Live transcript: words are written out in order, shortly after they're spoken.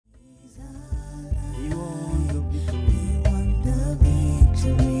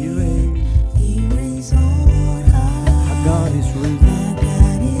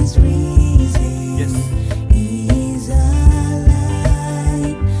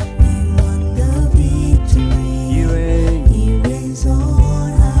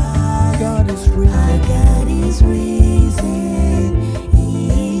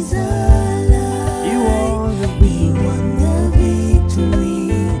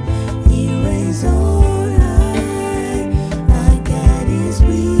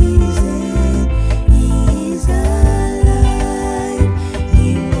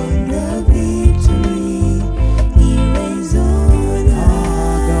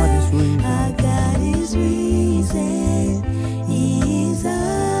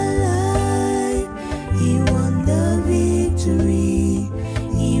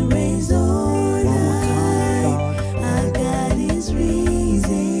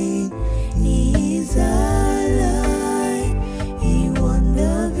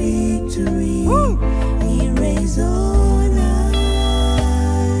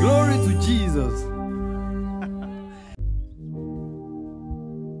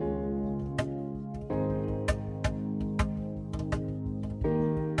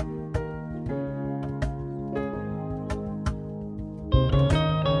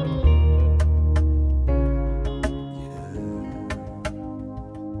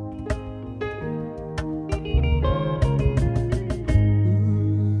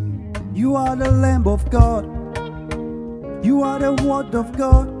You are the Lamb of God. You are the Word of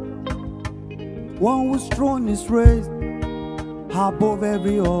God. One whose throne is raised above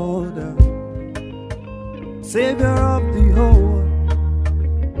every other. Savior of the whole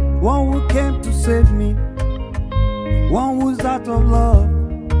world. One who came to save me. One who's out of love.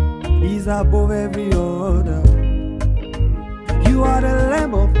 He's above every other. You are the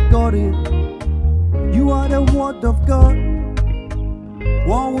Lamb of God. You are the Word of God.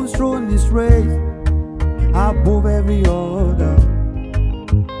 One whose throne is raised above every other.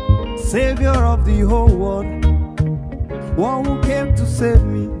 Savior of the whole world. One who came to save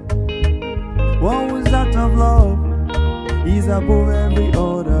me. One who's out of love. He's above every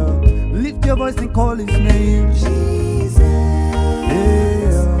other. Lift your voice and call his name. Jesus.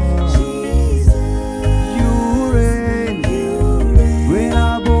 Yeah. Jesus. You reign. Reign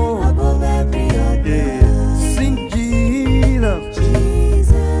Above every other. Yeah. Sing Jesus.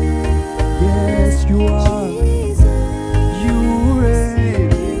 Jesus. Yes, you are. Jesus. You reign.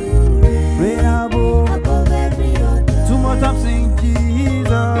 Reign Above every other. Two more times, sing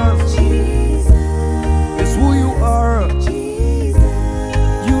Jesus. Jesus. It's who you are. Jesus.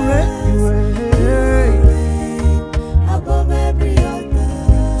 You reign. Above every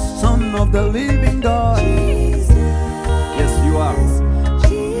other. Son of the living God. Jesus. Yes, you are.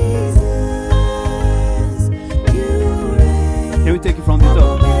 Jesus. You reign. Can we take it from the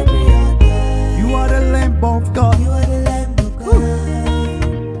Above top? every other. You are the Lamb of God. You are the Lamb of God.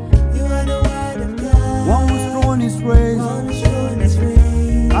 You are the Word of God. One whose throne is raised One whose throne is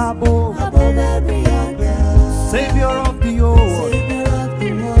raised above. above every other. Savior of the whole world. Savior of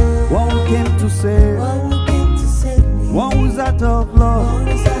the world. One who came to save. One who came to save me. One who's out of love. One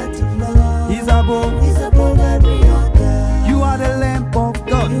who's out of love. He's above. He's above every other. You are the Lamb of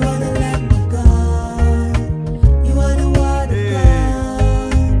God. You are the Lamb of God. You are the Word of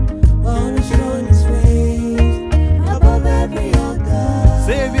God. One whose throne is raised above every other.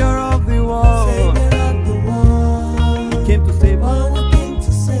 Savior of the world. Savior of the world. Came to save. One who came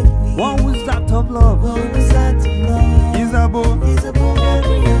to save me. One who's out of love. One who's out of love. He's above. He's above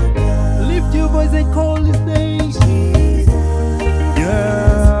every other. Lift your voice and call his name. Jesus.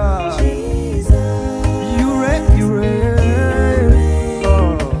 Yeah. Jesus. You reign.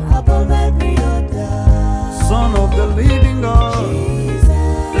 Oh. Above every other. Son of the living God. Jesus.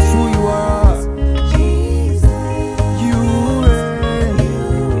 That's who you are. Jesus. You reign.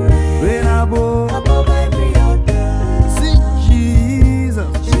 Reign above. Above every other. Sing Jesus.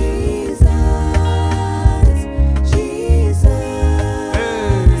 Jesus. Jesus.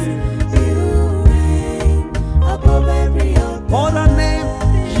 Hey. You reign above every other. Call the name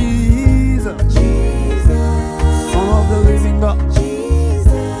Jesus. Jesus. Son of the living God.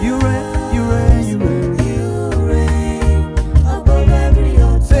 Jesus. You reign. You reign. You reign. You reign above every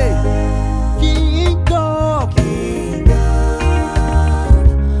other. Say, King of King of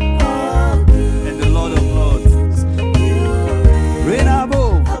all kings. and the Lord of Lords. You reign Reign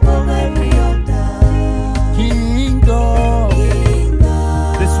above. above every other. King of. King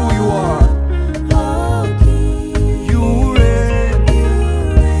of That's who you are. all kings. You reign. You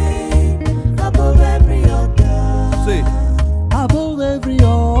reign above every other. Say, above every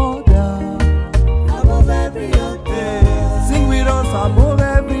other. Above every other. Hey, sing with us above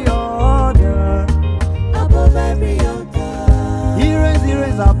every other. Above every other. He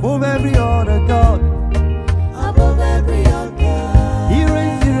reigns above every other God. Above every other. He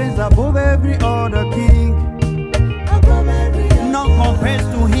reigns above every other King. Above every other. None compares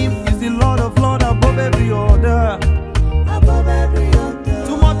to him. Is the Lord of Lords above every other. Above every other.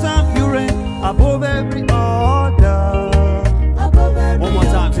 Two more times, you reign above every other. Above every One more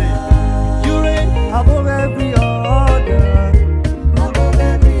time, say, other. you reign above every other. Above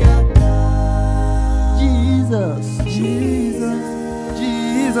every other. Jesus, Jesus,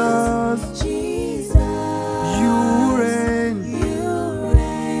 Jesus, Jesus. you reign. You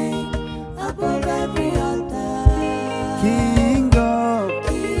reign above every other. King of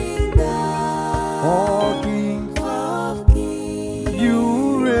King of all kings, all kings. you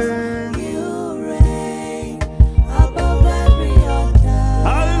reign. You reign above every other.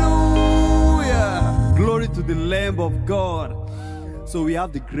 Hallelujah! Glory to the Lamb of God. So we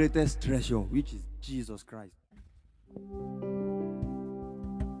have the greatest treasure, which is Jesus Christ.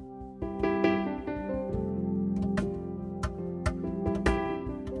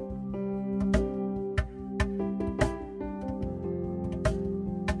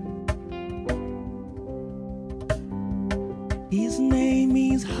 His name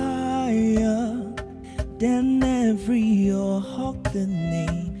is higher than every other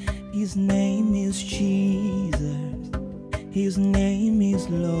name. His name is Jesus. His name is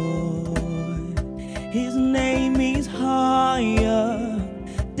Lord. His name is higher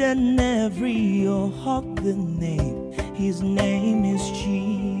than every other name. His name is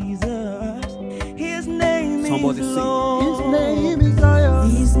Jesus. His name Somebody is sing. Lord. His name is higher.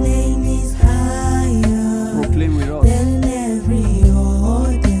 His name is higher Proclaim with us. than every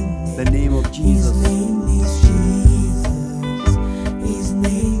other name. The name of Jesus. His name is Jesus. His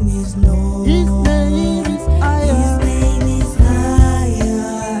name is Lord. His name is higher. His name is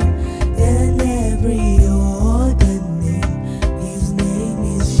higher than every other name. His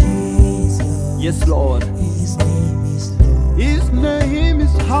name is Jesus. Yes, Lord. His name is Lord. His name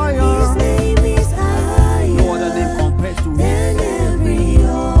is higher. His name is higher No other name compares to than His. every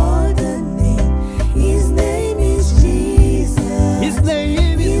other name. His name is Jesus. His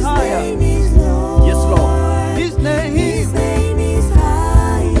name is His higher. name is Lord. Yes, Lord. His name His is. name is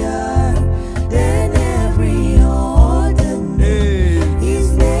higher than every other name. Hey.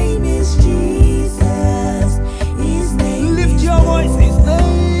 His name is Jesus. His name Lift is your Lord. voice. His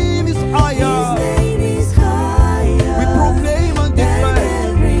name is His higher. name is higher We proclaim and than declare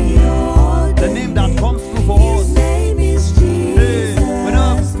every other the name that comes through for His us. name is Hey, Jesus.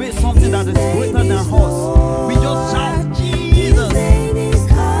 whenever we face something that is greater than us, we just shout Jesus. His name is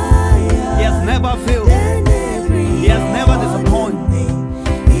higher He has never failed. than every He has never other disappointed. name.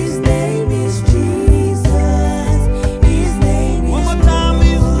 His name is Jesus. His name One is more time,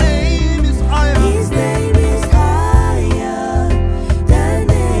 His Lord. name is higher. His name is higher than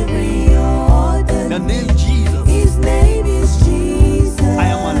every other The name. name Jesus. His name is Jesus. I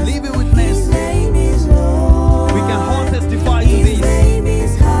am a living His witness. name is Lord. We can all testify to His this. name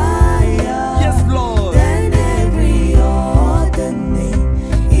is higher Yes, Lord. than every other name.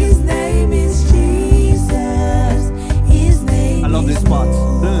 His name is Jesus. His name I love is this part.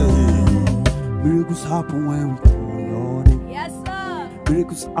 Lord. Miracles happen when we call your name. Yes, sir.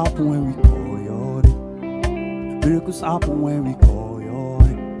 Miracles happen when we call your name. Miracles happen when we call your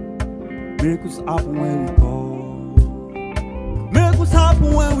name. Miracles happen when we call. Miracles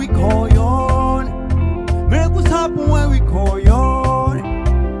happen when we call your name. Miracles happen when we call your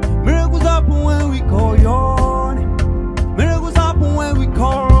name. Miracles happen when we call your name. Miracles happen when we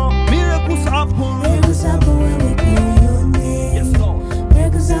call. Miracles happen. Miracles happen when we call your name. Yes, Lord.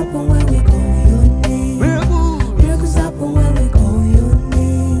 Miracles happen when we call your name. Miracles. Miracles happen when we call your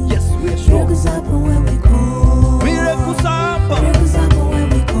name. Yes, we are sure. Miracles happen when we call. Miracles happen. Miracles happen when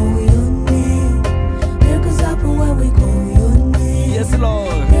we call your name. Miracles happen when we call your name. Yes,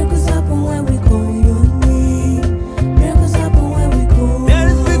 Lord. Miracles happen when we call your name. Miracles happen when we call. There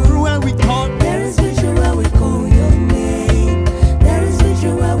is victory when we call. There is victory when we call your name. There is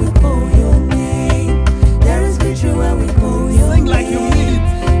victory when we call your name. There is victory when we call your name. Sing like you mean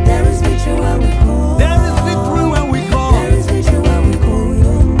it. There is victory when we call. There is victory when we call. There is victory when we call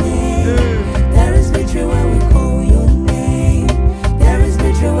your name. There is victory when we call your name. There is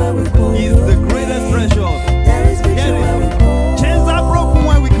victory when we call He your is the name. greatest treasure. There is victory Get it. when we call. Chains are broken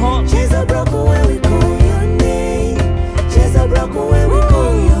when we call. Chains are broken when we call your name. Chains are broken when we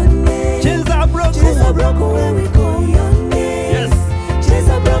call your name. Chains are broken. Chains are broken when we call your name. Yes. Chains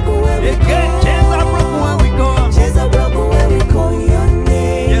are broken when we Again, call. chains are broken when we call. Chains are broken when we call your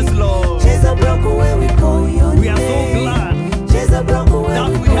name. Yes, Lord. Chains are broken when we call your name. We are so glad Chains are broken when that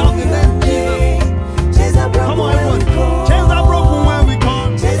we we call have the your name name. Jesus. Chains are broken Come on, when we everyone. call. Chains are broken when we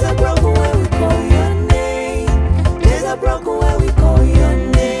call. Chains are broken when we call your name. Chains are broken when we call your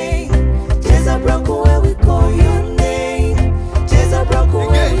name. Chains are broken when we call your name. Chains are broken when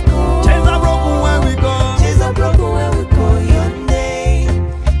Again, we call. chains are broken when we call. Chains are broken when we call your name.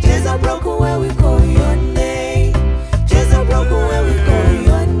 Chains are broken when we call your name. Chains are broken when we call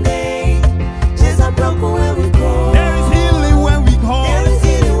your name. Chains are broken when we call. There is healing when we call. There is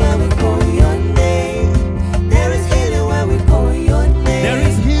healing when we call your name. There is healing when we call your name. There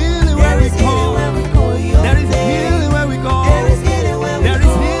is healing when There we is healing call. when we call your There is name. healing when we call. There is healing when we There is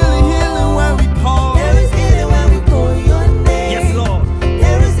call. healing when we call. There is healing when we call your name. Yes, Lord.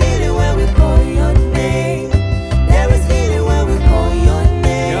 There is healing when we call your name. There is healing when we call your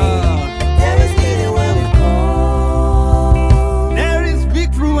name. Yeah. There is healing when we call. There is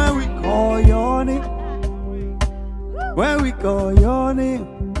victory when we call your name. When we call your name.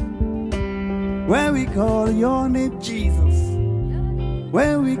 When we call your name, Jesus.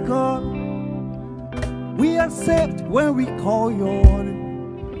 When we call, we are saved when we call your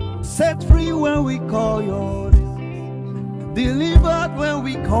name. Set free when we call your name. Delivered when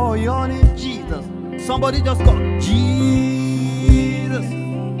we call your name, Jesus. Somebody just call Jesus.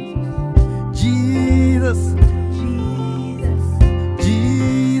 Jesus.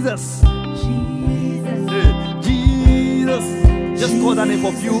 Jesus. Jesus. Jesus. Just call that name for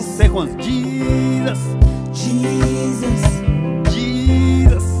a few seconds. Jesus. Jesus,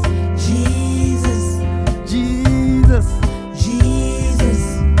 Jesus. Jesus, Jesus. Jesus,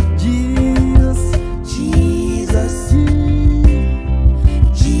 Jesus.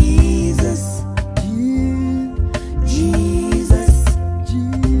 Jesus, Jesus,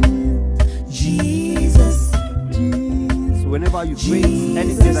 Jesus, Jesus. Whenever you face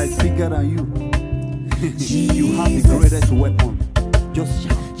anything that is bigger than you, you have the greatest weapon. Just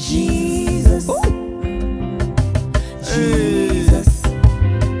shout. Jesus, Jesus.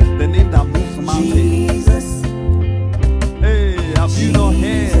 The name that moves mountains. Jesus, Hey, have you not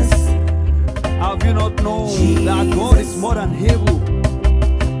heard? Have you not known that God is more than able?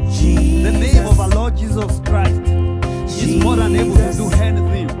 The name of our Lord Jesus Christ is more than able to do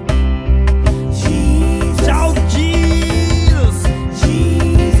anything. Shout Jesus!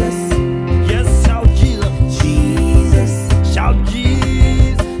 Jesus, Yes, shout Jesus! Jesus, Shout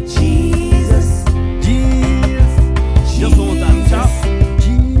Jesus! Jesus, Jesus! Just one more time, shout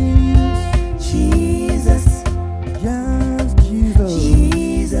Jesus! Jesus, Yes, Jesus!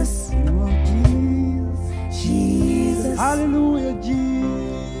 Jesus, You are Jesus! Jesus, Hallelujah,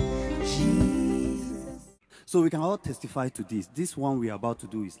 Jesus! Jesus. So we can all testify to this. This one we are about to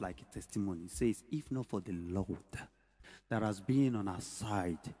do is like a testimony. It says, if not for the Lord that has been on our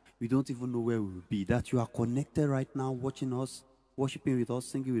side, we don't even know where we will be. That you are connected right now, watching us, worshiping with us,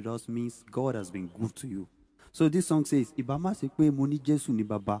 singing with us, means God has been good to you. So this song says, Ibama sekwe muni Jesu ni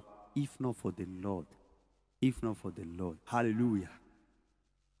baba, if not for the Lord. If not for the Lord. Hallelujah.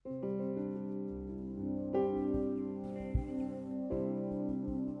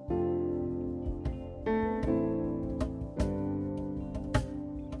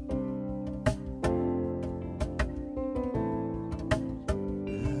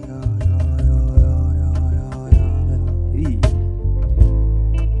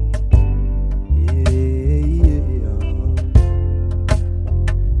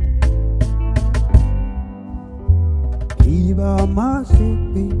 Ibama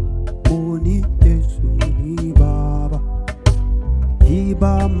sekwe muni Jesu ni baba.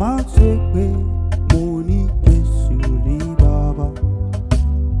 Ibama sekwe muni Jesu ni baba.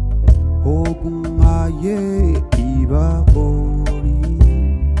 Ogun aye iba bori.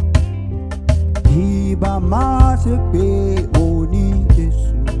 Ibama sekwe muni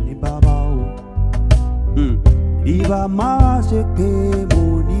Jesu ni baba. Ibama sekwe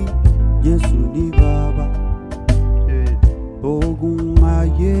muni Jesu ni baba. Ogun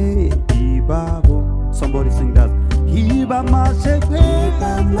aye ibabo. Somebody sing that. Ibama sekwe.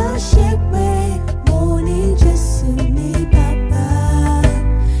 Ibama sekwe moni Jesu ni baba.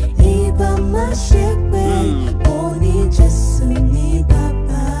 Ibama sekwe moni Jesu ni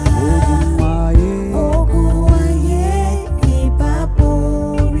baba. Ogun aye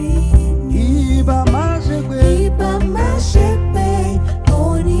ibabori. Ibama sekwe. Ibama sekwe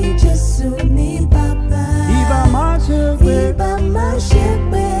moni Jesu ni baba. Ibama sekwe. Ibama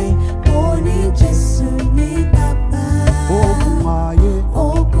sekwe moni Jesu ni baba. Ogun aye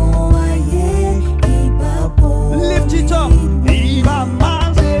ibabori. lift it up.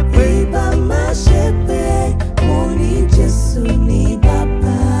 Ibama sekwe. Ibama sekwe moni Jesu ni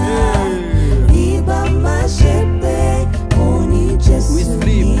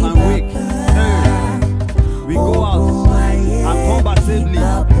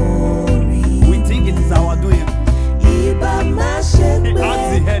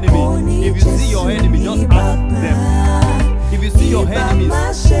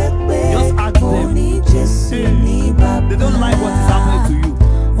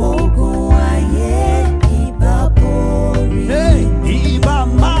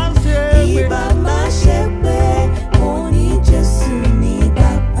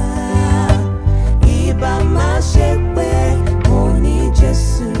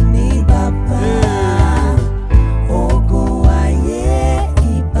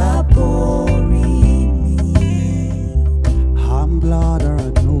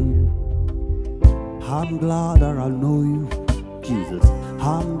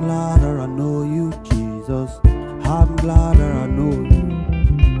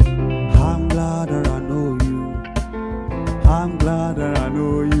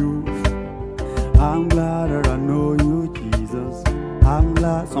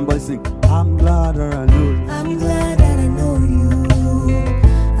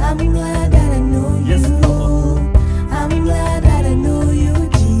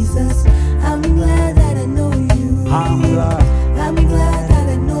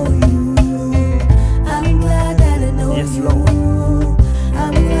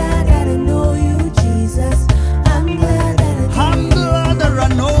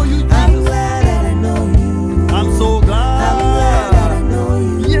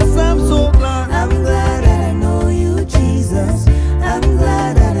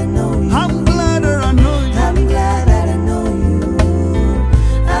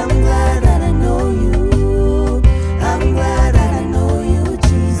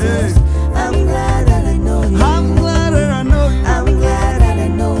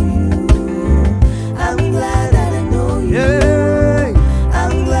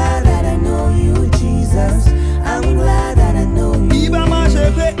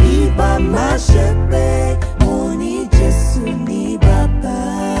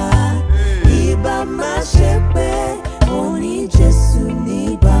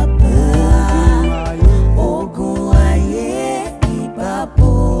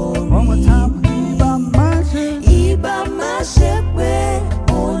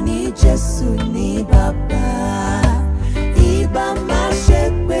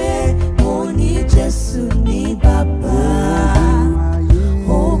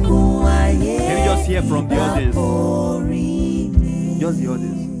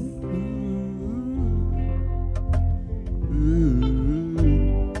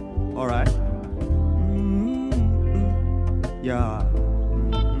All right. Yeah.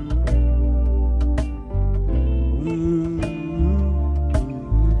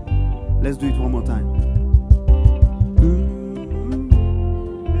 Let's do it one more time.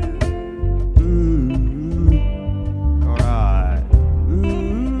 All right.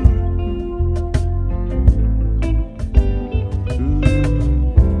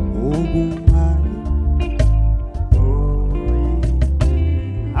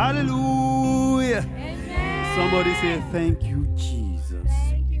 Hallelujah. Somebody say, thank you, Jesus.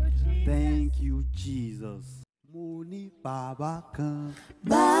 Thank you, Jesus. Muni Baba kan.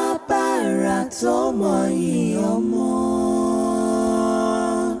 Baba rato moyi omo.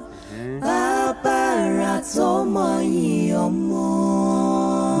 Baba rato moyi omo.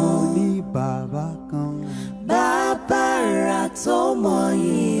 Muni Baba kan. Baba rato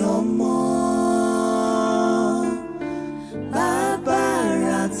moyi omo. Baba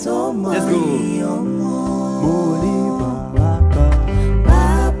rato moyi omo. Muni Baba kan.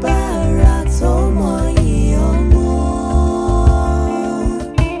 Baba rato moyi omo.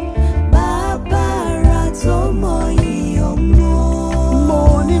 Baba rato moyi omo.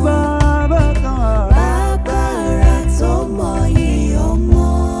 Muni Baba kan. Baba rato moyi omo.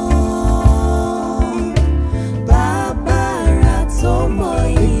 Baba rato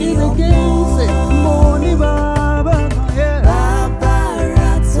moyi omo. Muni Baba kan. Yeah. Baba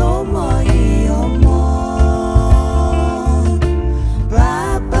rato moyi omo.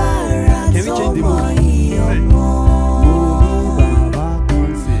 Baba Can we rato change the mood? moyi omo. Muni Baba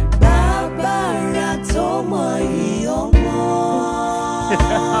kan. Say. Baba rato moyi omo.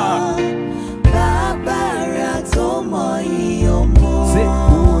 Baba rato moyi omo. Say,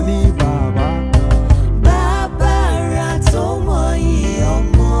 Muni Baba kan. Baba rato moyi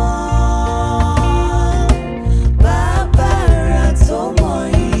omo. Baba rato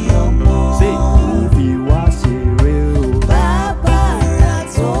moyi omo. Say, Mufi wa ṣeré o. Baba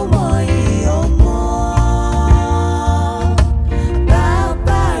rato moyi omo.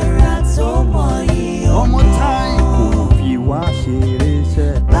 Baba rato moyi One omo. more time. Mufi wa ṣeré ṣe.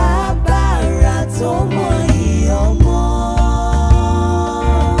 Baba rato moyi omo.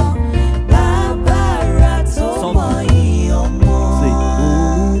 Baba rato moyi omo. Say,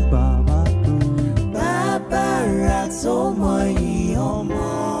 Muni Baba kan. Baba rato moyi omo.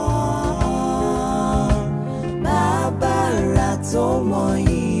 Baba rato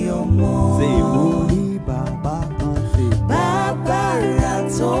moyi omo. Say, Muni Baba kan. Say, Baba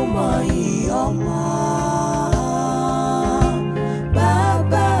rato moyi omo.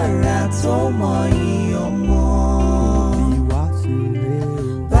 Baba rato moyi omo. Mufi wa ṣeré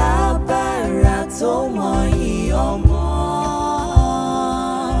o. Baba rato moyi omo.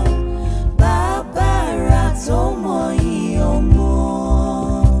 Baba rato moyi omo.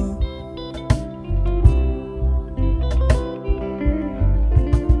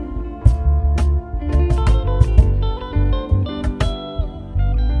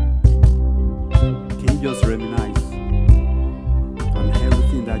 Can you just reminisce on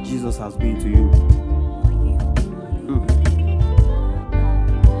everything that Jesus has been to you?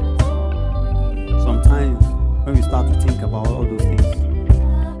 Sometimes when we start to think about all those things,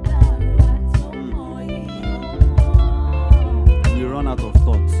 we run out of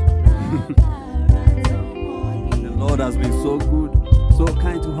thoughts. The Lord has been so good, so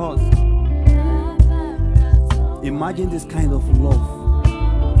kind to us. Imagine this kind of love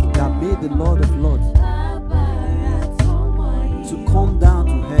that made the Lord of Lords to come down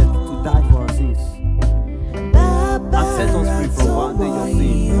to earth to die for our sins and set us free from bondage of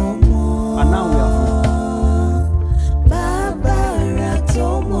sin. And now we are free. Baba rato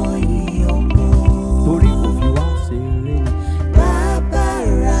moyi omo. Torí kò fi wá ṣeré. Baba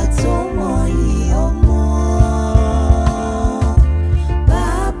rato moyi omo.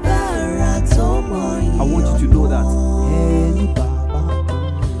 Baba rato moyi I want you to know that any Baba kan,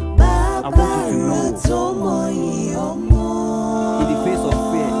 Baba I want you to know rato moyi omo. in the face of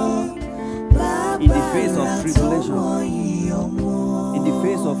fear, in the face of tribulation, in the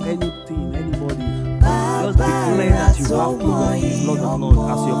face of anything, anybody, just declare that you have King of Kings, Lord of Lords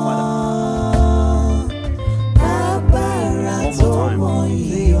as your Father.